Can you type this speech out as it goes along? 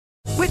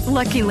With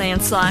Lucky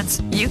Land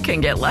Slots, you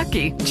can get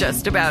lucky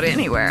just about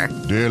anywhere.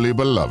 Dearly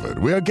beloved,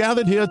 we are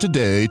gathered here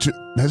today to...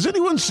 Has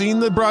anyone seen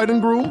the bride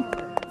and groom?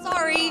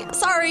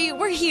 Sorry,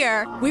 we're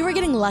here. We were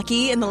getting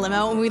lucky in the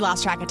limo and we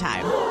lost track of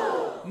time.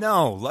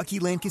 No, Lucky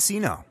Land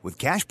Casino, with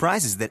cash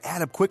prizes that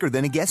add up quicker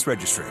than a guest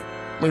registry.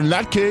 In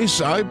that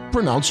case, I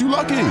pronounce you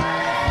lucky.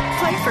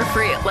 Play for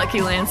free at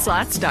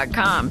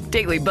LuckyLandSlots.com.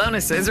 Daily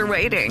bonuses are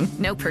waiting.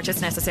 No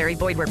purchase necessary.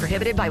 Void where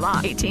prohibited by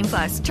law.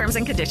 18+. Terms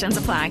and conditions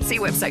apply. See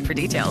website for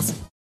details.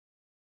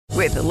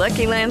 With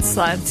Lucky Land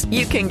Slots,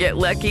 you can get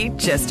lucky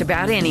just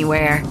about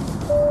anywhere.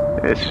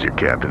 This is your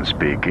captain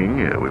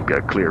speaking. We've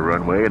got clear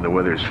runway and the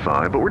weather's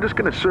fine, but we're just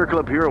going to circle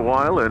up here a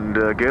while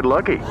and get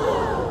lucky.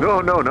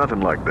 No,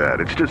 nothing like that.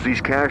 It's just these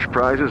cash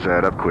prizes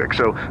add up quick.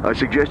 So I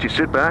suggest you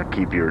sit back,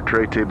 keep your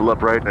tray table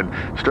upright, and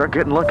start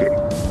getting lucky.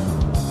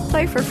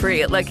 Play for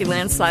free at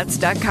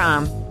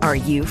LuckyLandSlots.com. Are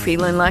you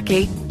feeling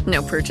lucky?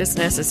 No purchase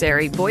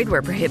necessary. Void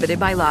where prohibited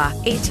by law.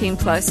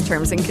 18+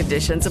 terms and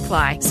conditions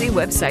apply. See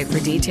website for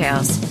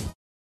details.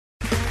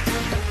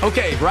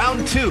 Okay,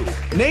 round two.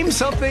 Name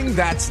something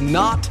that's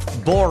not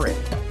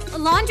boring. A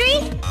laundry?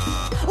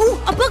 Ooh,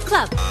 a book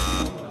club.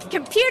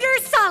 Computer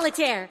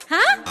solitaire,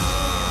 huh?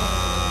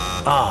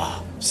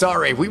 Ah,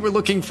 sorry, we were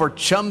looking for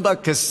Chumba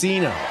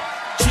Casino.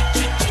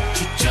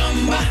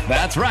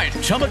 That's right,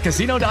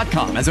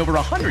 ChumbaCasino.com has over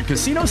 100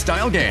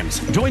 casino-style games.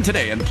 Join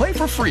today and play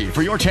for free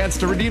for your chance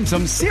to redeem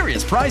some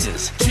serious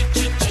prizes.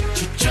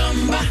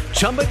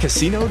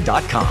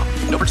 ChumbaCasino.com.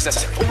 No purchase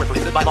necessary. Void where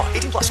prohibited by law.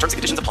 18+. Terms and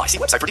conditions apply. See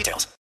website for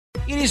details.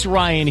 It is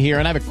Ryan here,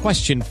 and I have a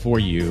question for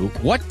you.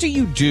 What do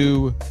you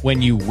do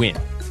when you win?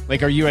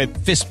 Like, are you a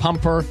fist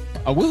pumper,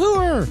 a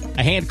woohooer,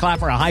 a hand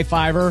clapper, a high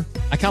fiver?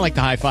 I kind of like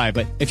the high five,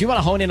 but if you want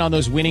to hone in on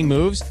those winning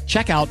moves,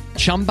 check out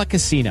Chumba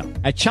Casino.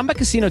 At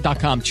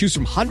ChumbaCasino.com, choose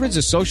from hundreds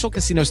of social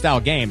casino-style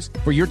games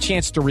for your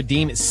chance to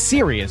redeem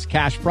serious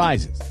cash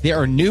prizes. There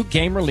are new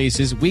game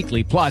releases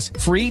weekly, plus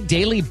free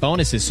daily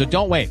bonuses, so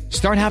don't wait.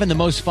 Start having the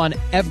most fun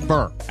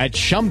ever at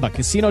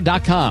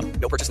ChumbaCasino.com.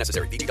 No purchase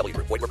necessary. VGW.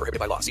 Void where prohibited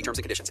by law. See terms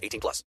and conditions.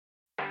 18+.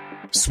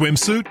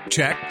 Swimsuit?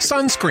 Check.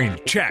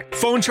 Sunscreen? Check.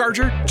 Phone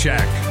charger?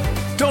 Check.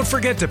 Don't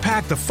forget to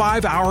pack the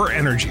 5-Hour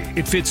Energy.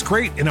 It fits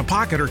great in a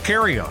pocket or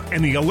carry-on,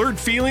 and the alert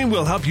feeling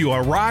will help you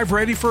arrive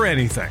ready for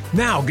anything.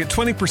 Now get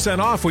 20%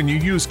 off when you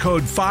use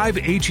code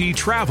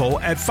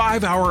 5HETRAVEL at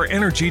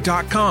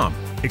 5hourenergy.com.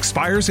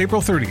 Expires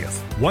April 30th.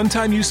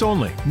 One-time use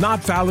only.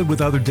 Not valid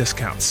with other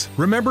discounts.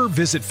 Remember,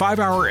 visit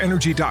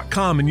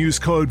 5hourenergy.com and use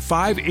code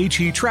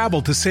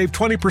 5HETRAVEL to save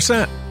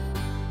 20%.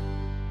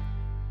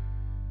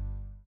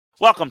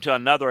 Welcome to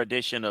another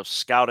edition of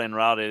Scout en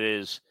Route. It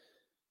is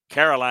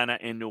Carolina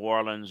and New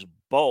Orleans,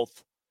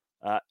 both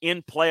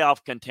in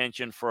playoff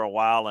contention for a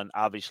while and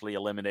obviously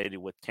eliminated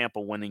with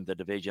Tampa winning the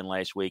division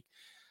last week.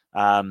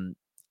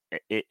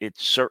 It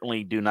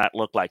certainly do not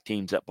look like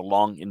teams that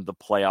belong in the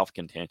playoff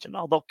contention.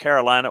 Although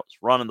Carolina was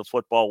running the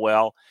football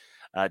well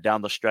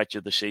down the stretch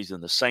of the season,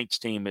 the Saints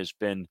team has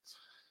been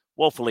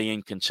woefully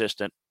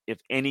inconsistent. If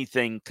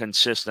anything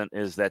consistent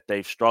is that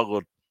they've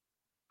struggled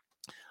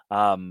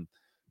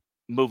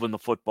moving the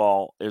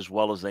football as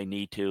well as they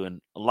need to,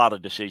 and a lot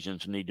of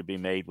decisions need to be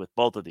made with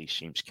both of these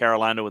teams.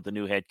 Carolina with the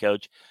new head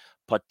coach,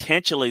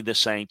 potentially the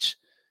Saints,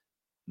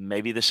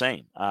 maybe the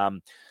same.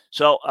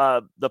 So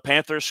the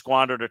Panthers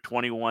squandered a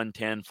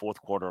 21-10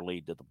 fourth quarter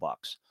lead to the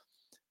Bucs.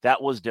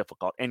 That was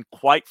difficult, and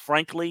quite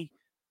frankly,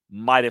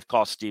 might have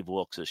cost Steve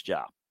Wilks his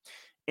job.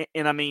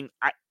 And I mean,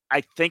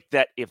 I think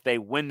that if they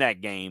win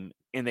that game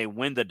and they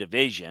win the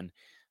division,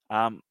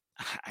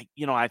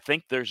 I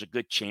think there's a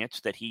good chance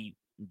that he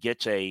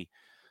gets a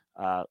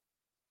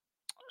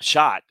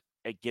shot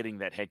at getting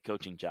that head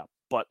coaching job.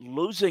 But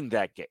losing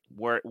that game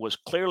where it was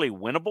clearly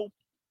winnable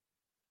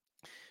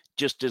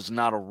just is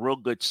not a real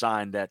good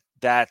sign that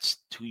that's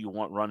who you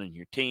want running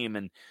your team.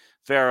 And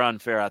fair or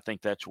unfair, I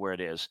think that's where it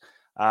is.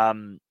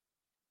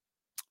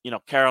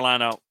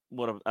 Carolina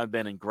would have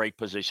been in great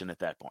position at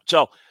that point.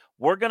 So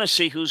we're going to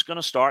see who's going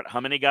to start,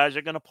 how many guys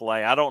are going to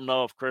play. I don't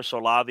know if Chris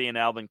Olave and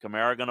Alvin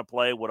Kamara are going to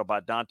play. What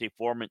about Dante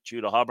Foreman,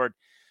 Judah Hubbard?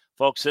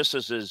 Folks, this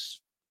is as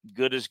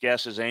good as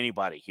guess as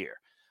anybody here.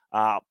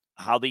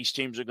 How these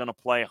teams are going to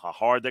play, how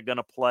hard they're going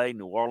to play.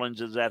 New Orleans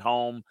is at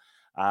home.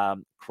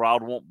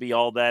 Crowd won't be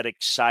all that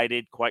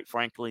excited, quite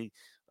frankly.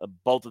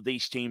 Both of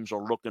these teams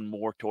are looking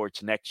more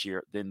towards next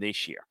year than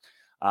this year.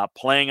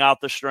 Playing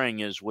out the string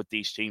is what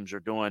these teams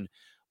are doing.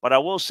 But I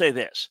will say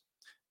this.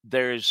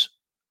 There's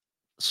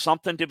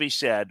something to be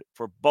said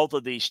for both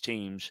of these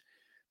teams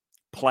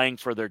playing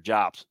for their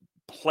jobs,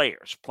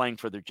 players playing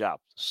for their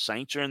jobs.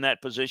 Saints are in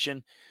that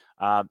position.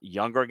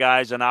 Younger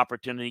guys an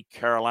opportunity.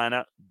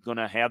 Carolina going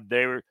to have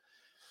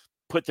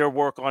put their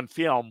work on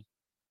film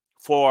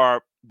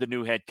for the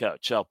new head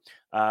coach. So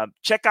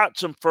check out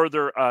some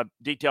further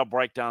detailed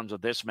breakdowns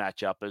of this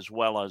matchup as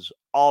well as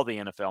all the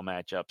NFL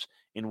matchups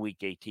in Week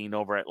 18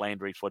 over at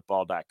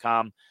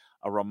LandryFootball.com.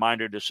 A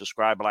reminder to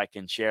subscribe, like,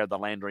 and share the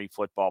Landry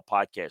Football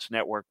Podcast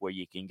Network where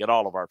you can get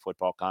all of our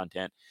football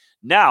content.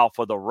 Now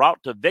for the route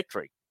to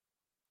victory,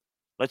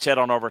 let's head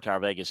on over to our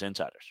Vegas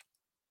Insiders.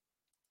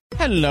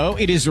 Hello,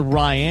 it is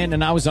Ryan,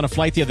 and I was on a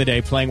flight the other day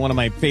playing one of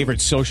my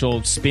favorite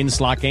social spin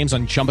slot games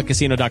on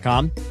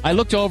ChumbaCasino.com. I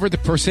looked over at the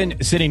person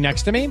sitting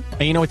next to me,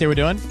 and you know what they were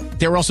doing?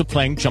 They were also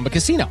playing Chumba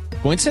Casino.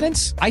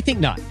 Coincidence? I think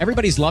not.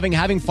 Everybody's loving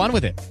having fun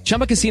with it.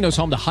 Chumba Casino is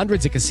home to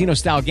hundreds of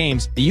casino-style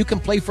games that you can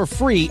play for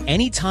free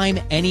anytime,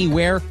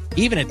 anywhere,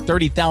 even at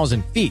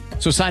 30,000 feet.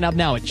 So sign up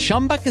now at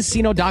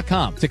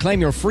ChumbaCasino.com to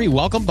claim your free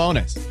welcome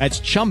bonus. That's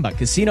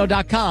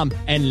ChumbaCasino.com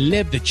and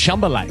live the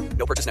Chumba life.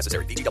 No purchase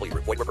necessary. VGW.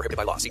 Void where prohibited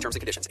by law. See terms and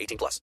conditions.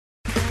 18+.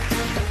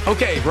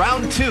 Okay,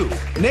 round two.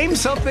 Name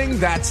something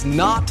that's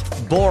not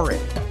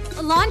boring.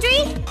 A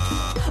laundry?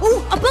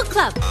 Ooh, a book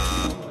club.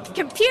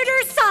 Computer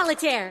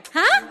solitaire,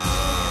 huh?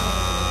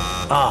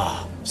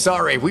 Ah,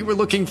 sorry, we were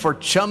looking for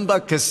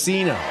Chumba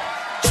Casino.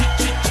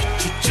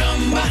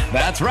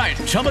 That's right,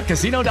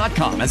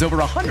 ChumbaCasino.com has over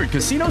 100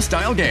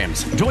 casino-style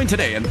games. Join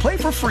today and play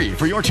for free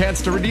for your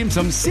chance to redeem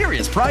some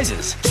serious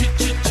prizes.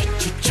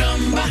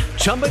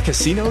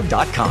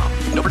 ChumbaCasino.com.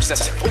 No purchase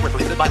necessary. Void where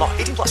prohibited by law.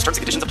 18+. Terms and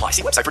conditions apply.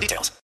 See website for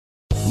details.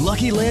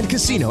 Lucky Land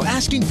Casino,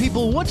 asking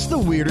people, what's the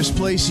weirdest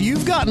place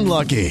you've gotten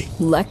lucky?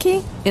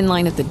 Lucky? In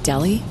line at the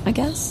deli, I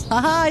guess?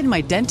 Aha, in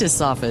my dentist's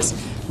office.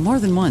 More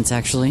than once,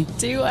 actually.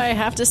 Do I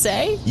have to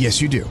say?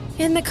 Yes, you do.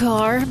 In the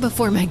car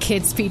before my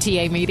kids'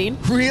 PTA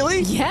meeting.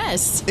 Really?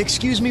 Yes.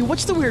 Excuse me,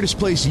 what's the weirdest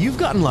place you've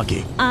gotten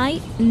lucky?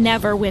 I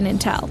never win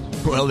and tell.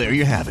 Well, there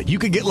you have it. You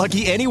can get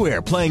lucky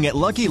anywhere, playing at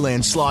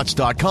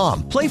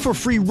LuckyLandSlots.com. Play for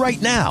free right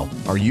now.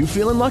 Are you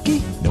feeling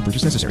lucky? No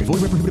purchase necessary.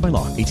 Void where prohibited by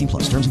law. 18+.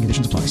 Terms and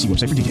conditions apply. See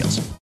website for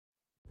details.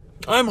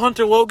 I'm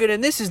Hunter Logan,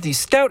 and this is the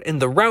Scout and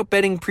the Route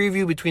betting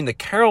preview between the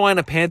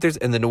Carolina Panthers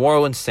and the New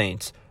Orleans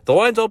Saints. The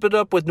lines opened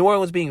up with New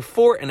Orleans being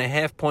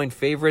 4.5-point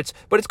favorites,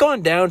 but it's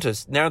gone down to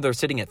now they're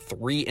sitting at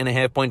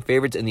 3.5-point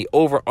favorites, and the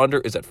over-under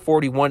is at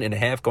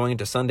 41.5 going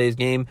into Sunday's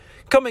game.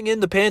 Coming in,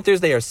 the Panthers,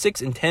 they are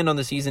 6-10 on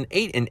the season,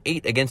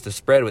 8-8 against the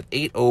spread with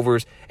 8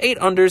 overs, 8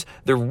 unders.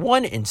 They're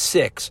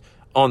 1-6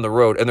 on the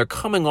road, and they're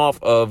coming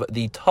off of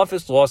the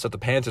toughest loss that the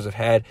Panthers have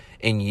had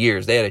in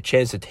years. They had a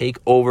chance to take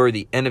over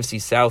the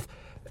NFC South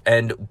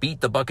and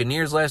beat the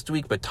Buccaneers last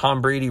week, but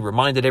Tom Brady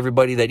reminded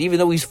everybody that even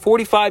though he's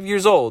 45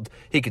 years old,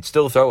 he could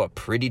still throw a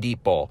pretty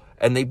deep ball.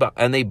 And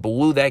they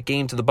blew that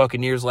game to the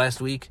Buccaneers last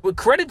week. But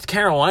credit to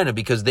Carolina,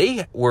 because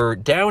they were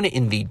down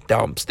in the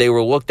dumps. They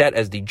were looked at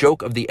as the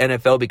joke of the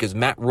NFL because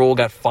Matt Rule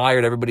got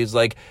fired. Everybody's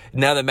like,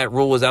 now that Matt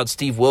Rule was out,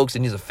 Steve Wilks,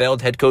 and he's a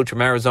failed head coach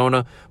from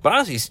Arizona. But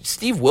honestly,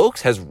 Steve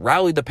Wilks has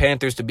rallied the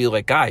Panthers to be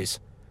like, guys,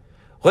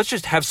 let's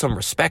just have some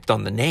respect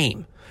on the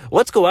name.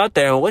 Let's go out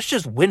there and let's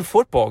just win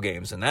football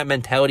games. And that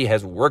mentality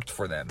has worked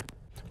for them.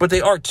 But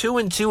they are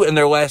 2-2 in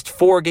their last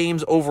 4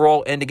 games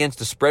overall and against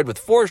the spread with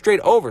 4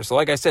 straight overs. So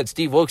like I said,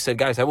 Steve Wilks said,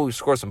 guys, how about we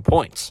score some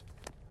points?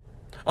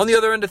 On the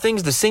other end of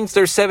things, the Saints,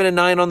 they're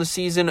 7-9 on the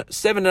season,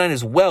 7-9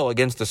 as well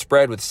against the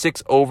spread with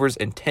 6 overs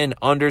and 10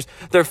 unders.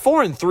 They're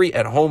 4-3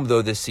 at home,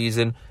 though, this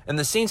season. And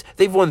the Saints,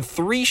 they've won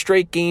 3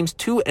 straight games,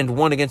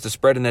 2-1 against the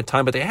spread in that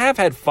time, but they have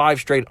had 5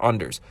 straight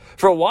unders.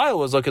 For a while, it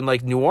was looking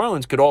like New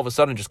Orleans could all of a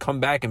sudden just come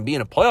back and be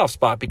in a playoff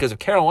spot, because if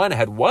Carolina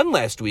had won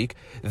last week,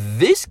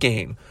 this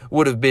game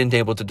would have been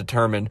able to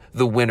determine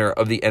the winner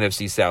of the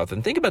NFC South.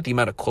 And think about the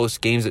amount of close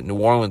games that New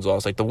Orleans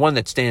lost. Like, the one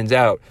that stands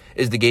out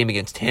is the game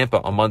against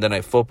Tampa on Monday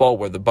Night Football,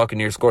 where the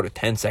Buccaneers scored with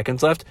 10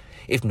 seconds left.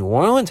 If New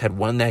Orleans had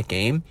won that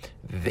game,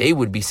 they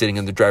would be sitting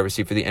in the driver's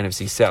seat for the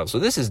NFC South. So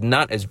this is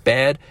not as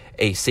bad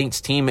a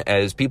Saints team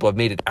as people have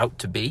made it out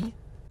to be.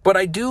 But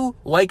I do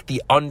like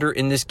the under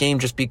in this game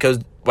just because,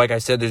 like I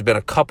said, there's been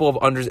a couple of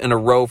unders in a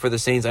row for the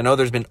Saints. I know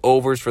there's been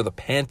overs for the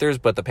Panthers,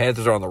 but the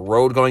Panthers are on the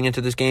road going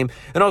into this game.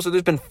 And also,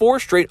 there's been 4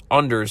 straight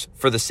unders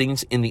for the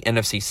Saints in the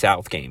NFC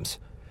South games.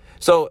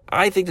 So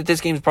I think that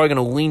this game is probably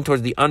going to lean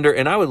towards the under,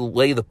 and I would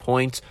lay the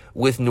points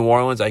with New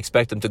Orleans. I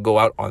expect them to go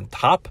out on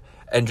top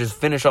and just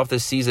finish off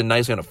this season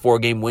nicely on a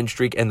 4-game win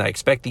streak, and I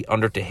expect the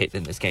under to hit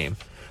in this game.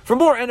 For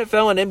more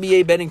NFL and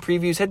NBA betting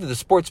previews, head to the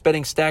Sports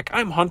Betting Stack.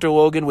 I'm Hunter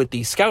Logan with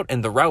the Scout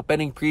and the Route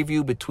betting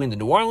preview between the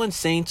New Orleans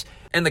Saints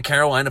and the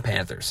Carolina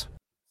Panthers.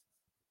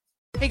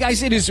 Hey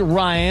guys, it is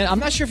Ryan. I'm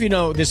not sure if you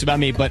know this about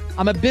me, but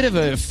I'm a bit of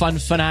a fun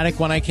fanatic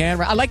when I can.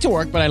 I like to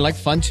work, but I like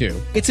fun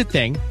too. It's a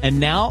thing. And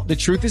now the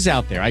truth is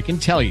out there. I can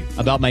tell you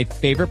about my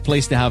favorite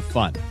place to have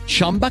fun.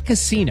 Chumba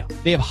Casino.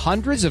 They have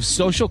hundreds of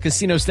social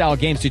casino style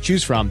games to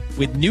choose from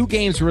with new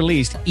games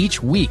released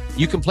each week.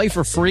 You can play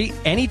for free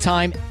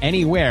anytime,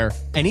 anywhere.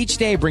 And each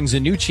day brings a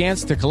new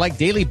chance to collect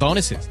daily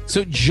bonuses.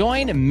 So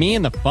join me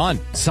in the fun.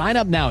 Sign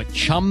up now at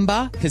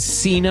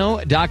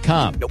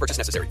ChumbaCasino.com. No purchase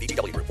necessary.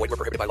 VGW. Void where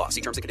prohibited by law.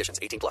 See terms and conditions.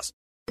 18+.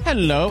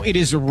 Hello, it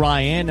is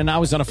Ryan, and I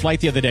was on a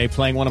flight the other day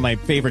playing one of my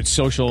favorite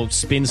social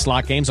spin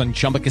slot games on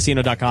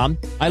ChumbaCasino.com.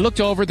 I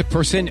looked over at the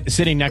person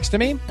sitting next to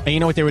me, and you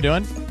know what they were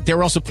doing? They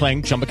were also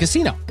playing Chumba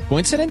Casino.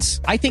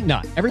 Coincidence? I think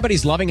not.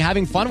 Everybody's loving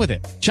having fun with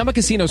it. Chumba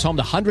Casino is home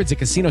to hundreds of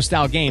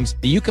casino-style games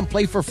that you can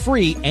play for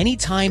free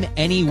anytime,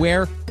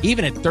 anywhere,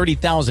 even at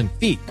 30,000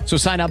 feet. So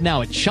sign up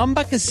now at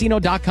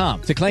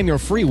ChumbaCasino.com to claim your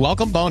free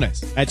welcome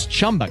bonus. That's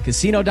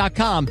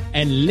ChumbaCasino.com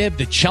and live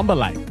the Chumba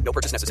life. No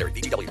purchase necessary.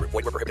 VGW. Void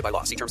where prohibited by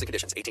law. See terms and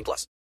conditions.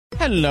 18+.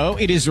 Hello,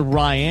 it is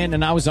Ryan,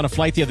 and I was on a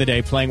flight the other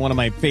day playing one of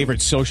my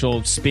favorite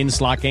social spin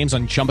slot games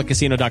on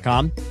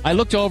ChumbaCasino.com. I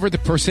looked over at the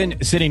person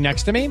sitting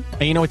next to me,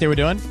 and you know what they were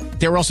doing?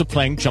 They were also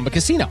playing Chumba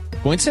Casino.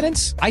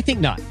 Coincidence? I think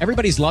not.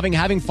 Everybody's loving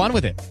having fun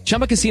with it.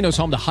 Chumba Casino is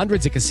home to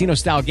hundreds of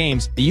casino-style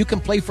games that you can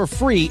play for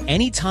free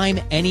anytime,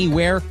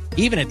 anywhere,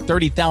 even at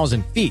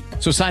 30,000 feet.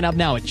 So sign up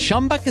now at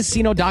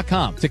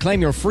ChumbaCasino.com to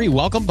claim your free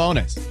welcome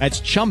bonus.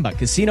 That's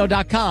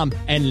ChumbaCasino.com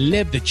and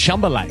live the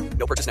Chumba life.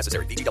 No purchase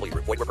necessary. VGW.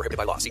 Void where prohibited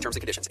by law. See terms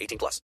and conditions.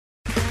 18+.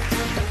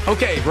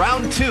 Okay,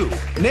 round two.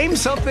 Name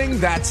something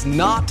that's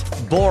not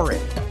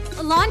boring.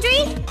 A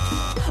laundry?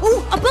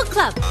 Ooh, a book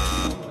club.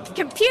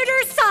 Computer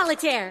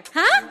solitaire,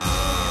 huh?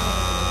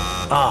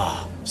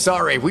 Ah,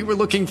 sorry, we were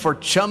looking for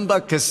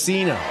Chumba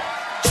Casino.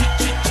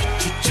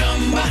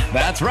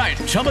 That's right,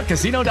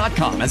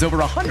 ChumbaCasino.com has over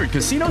 100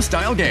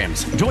 casino-style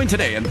games. Join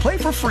today and play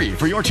for free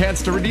for your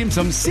chance to redeem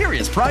some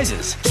serious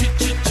prizes.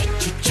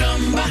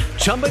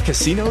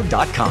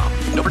 ChumbaCasino.com.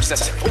 No purchase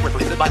necessary. Void where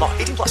prohibited by law.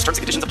 18+. Terms and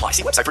conditions apply.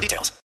 See website for details.